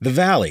The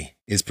Valley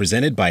is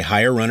presented by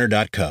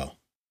HigherRunner.co.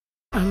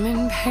 I'm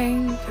in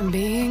pain from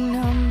being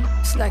numb.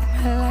 It's like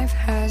my life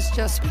has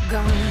just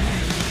begun.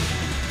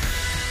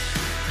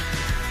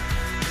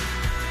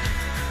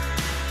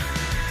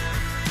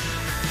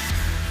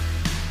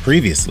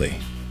 Previously,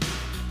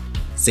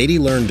 Sadie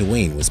learned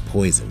Dwayne was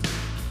poisoned.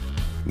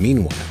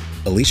 Meanwhile,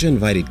 Alicia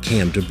invited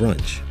Cam to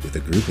brunch with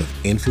a group of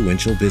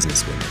influential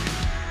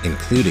businesswomen,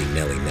 including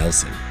Nellie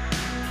Nelson,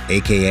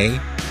 aka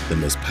the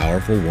most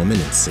powerful woman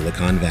in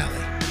Silicon Valley.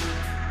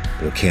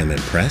 Will Cam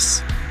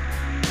impress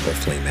or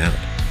flame out?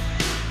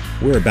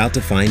 We're about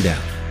to find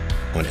out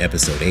on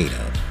episode 8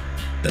 of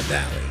The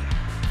Valley.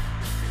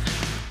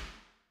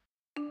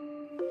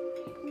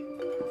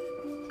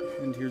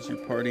 And here's your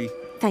party.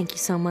 Thank you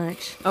so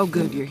much. Oh,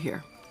 good, you're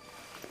here.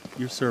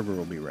 Your server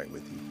will be right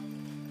with you.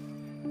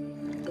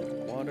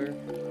 Water.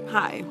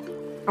 Hi.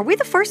 Are we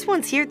the first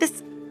ones here?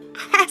 This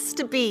has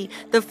to be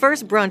the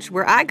first brunch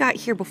where I got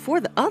here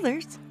before the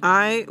others.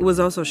 I was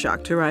also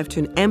shocked to arrive to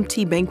an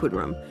empty banquet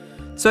room,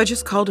 so I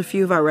just called a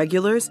few of our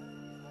regulars.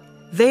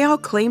 They all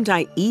claimed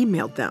I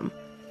emailed them,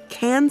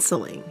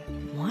 canceling.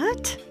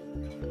 What?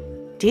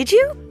 Did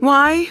you?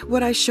 Why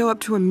would I show up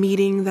to a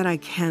meeting that I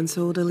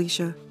canceled,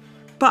 Alicia?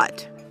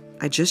 But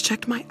I just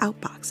checked my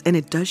outbox, and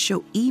it does show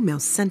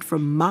emails sent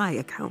from my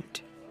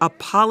account,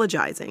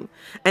 apologizing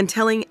and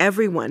telling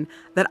everyone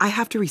that I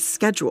have to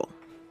reschedule.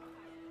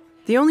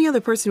 The only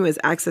other person who has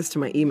access to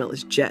my email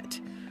is Jet,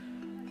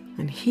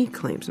 and he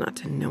claims not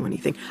to know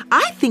anything.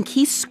 I think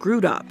he's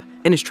screwed up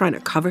and is trying to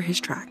cover his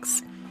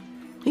tracks.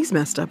 He's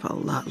messed up a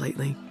lot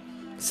lately.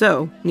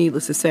 So,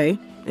 needless to say,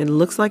 it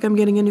looks like I'm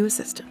getting a new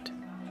assistant.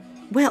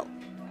 Well,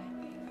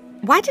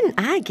 why didn't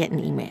I get an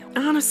email?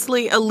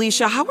 Honestly,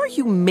 Alicia, how are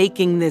you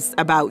making this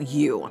about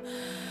you?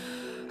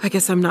 I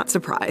guess I'm not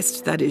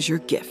surprised. That is your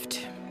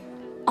gift.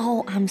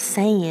 All I'm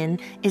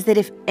saying is that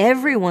if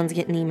everyone's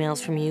getting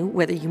emails from you,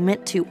 whether you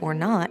meant to or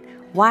not,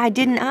 why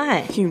didn't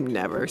I? You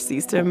never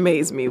cease to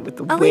amaze me with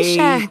the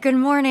Alicia, good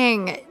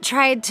morning.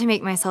 Tried to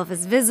make myself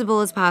as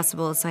visible as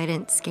possible so I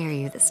didn't scare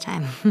you this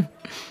time.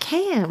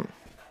 Cam,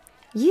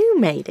 you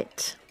made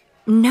it.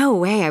 No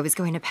way I was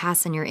going to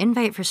pass on your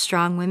invite for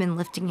strong women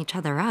lifting each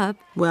other up.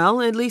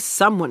 Well, at least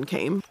someone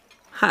came.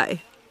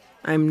 Hi,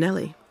 I'm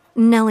Nellie.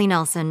 Nellie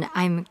Nelson,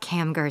 I'm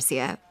Cam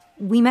Garcia.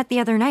 We met the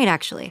other night,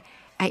 actually,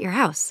 at your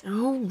house.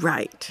 Oh,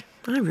 right.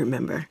 I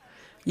remember.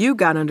 You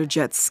got under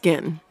Jet's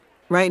skin.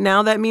 Right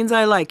now, that means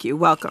I like you.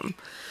 Welcome.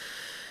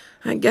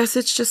 I guess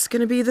it's just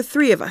gonna be the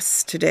three of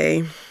us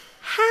today.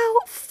 How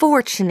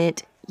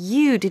fortunate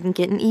you didn't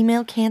get an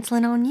email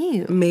canceling on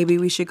you. Maybe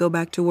we should go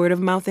back to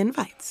word-of-mouth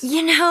invites.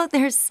 You know,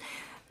 there's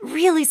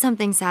really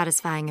something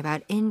satisfying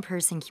about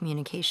in-person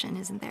communication,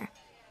 isn't there?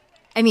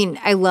 I mean,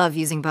 I love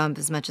using Bump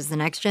as much as the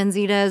next Gen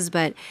Z does,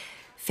 but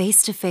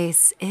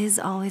face-to-face is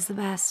always the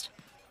best.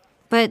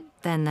 But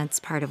then that's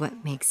part of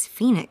what makes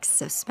Phoenix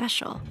so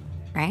special,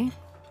 right?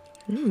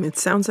 It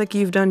sounds like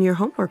you've done your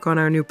homework on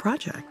our new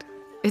project.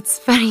 It's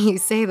funny you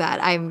say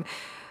that. I'm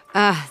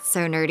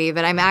so nerdy,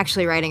 but I'm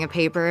actually writing a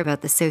paper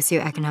about the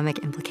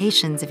socioeconomic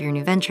implications of your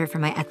new venture for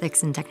my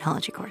ethics and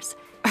technology course.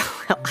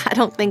 Well, I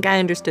don't think I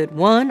understood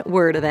one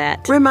word of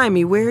that. Remind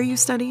me, where are you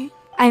studying?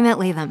 I'm at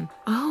Latham.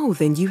 Oh,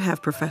 then you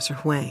have Professor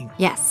Huang.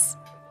 Yes.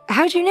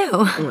 How'd you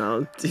know?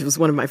 Well, it was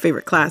one of my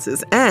favorite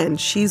classes, and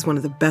she's one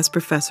of the best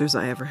professors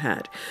I ever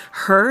had.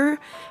 Her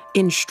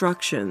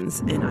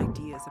instructions and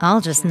ideas. I'll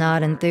just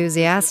nod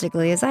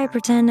enthusiastically as I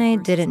pretend I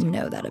didn't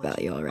know that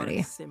about you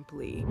already.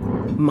 Simply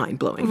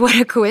mind-blowing. What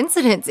a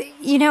coincidence.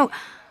 You know,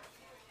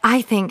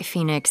 I think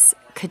Phoenix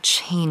could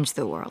change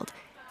the world.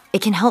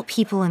 It can help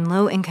people in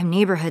low-income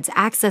neighborhoods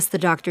access the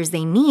doctors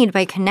they need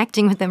by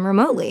connecting with them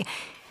remotely.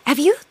 Have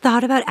you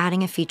thought about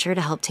adding a feature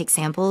to help take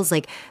samples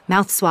like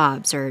mouth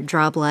swabs or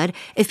draw blood?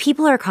 If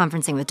people are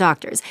conferencing with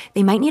doctors,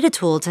 they might need a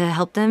tool to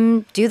help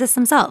them do this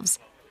themselves.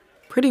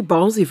 Pretty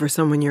ballsy for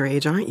someone your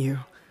age, aren't you?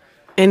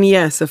 And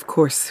yes, of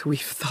course,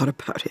 we've thought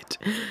about it.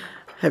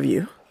 Have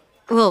you?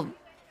 Well,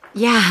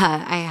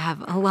 yeah, I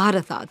have a lot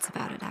of thoughts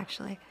about it,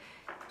 actually.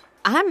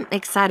 I'm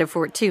excited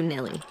for it too,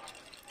 Nellie.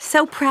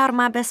 So proud of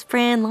my best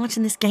friend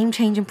launching this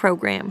game-changing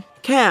program.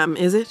 Cam,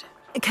 is it?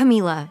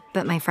 Camila,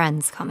 but my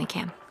friends call me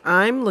Cam.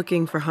 I'm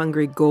looking for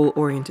hungry,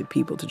 goal-oriented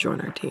people to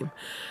join our team.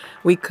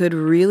 We could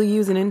really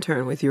use an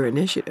intern with your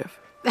initiative.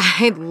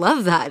 I'd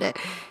love that.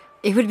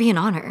 It would be an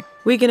honor.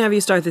 We can have you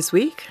start this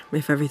week,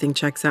 if everything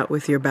checks out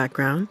with your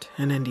background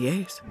and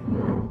NDAs.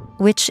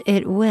 Which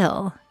it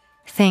will,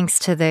 thanks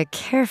to the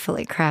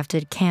carefully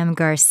crafted Cam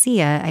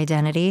Garcia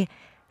identity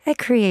I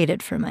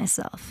created for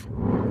myself.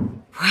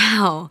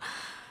 Wow.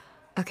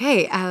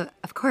 Okay,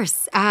 of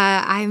course.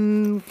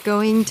 I'm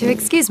going to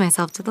excuse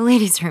myself to the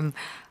ladies' room.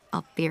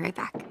 I'll be right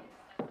back.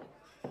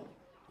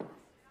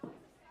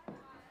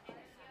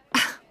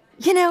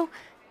 You know,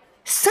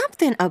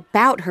 something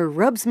about her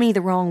rubs me the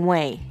wrong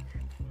way.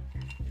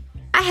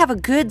 I have a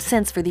good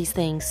sense for these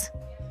things.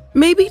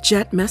 Maybe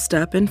Jet messed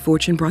up and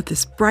fortune brought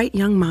this bright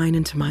young mind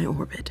into my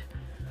orbit.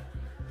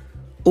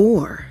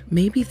 Or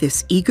maybe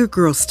this eager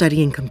girl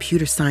studying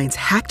computer science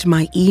hacked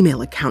my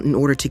email account in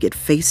order to get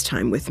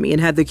FaceTime with me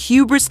and had the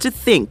hubris to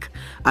think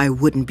I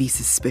wouldn't be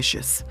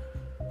suspicious.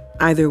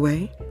 Either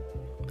way,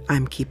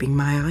 I'm keeping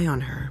my eye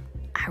on her.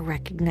 I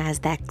recognize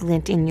that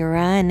glint in your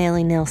eye,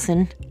 Nellie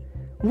Nelson.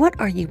 What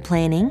are you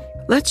planning?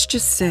 Let's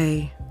just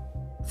say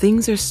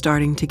things are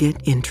starting to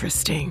get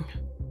interesting.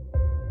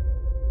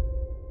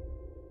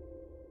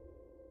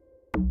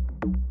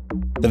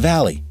 The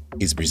Valley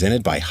is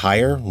presented by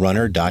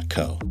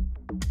HireRunner.co.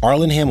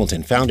 Arlen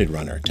Hamilton founded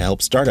Runner to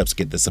help startups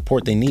get the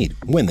support they need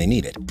when they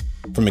need it.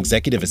 From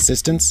executive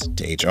assistance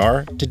to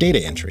HR to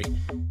data entry,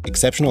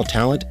 exceptional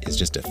talent is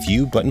just a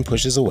few button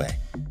pushes away.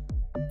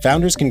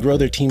 Founders can grow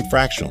their team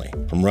fractionally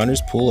from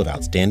Runner's pool of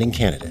outstanding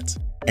candidates,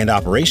 and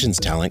operations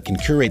talent can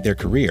curate their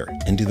career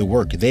and do the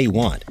work they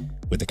want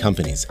with the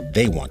companies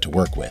they want to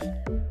work with.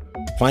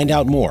 Find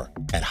out more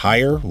at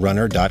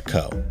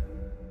HireRunner.co.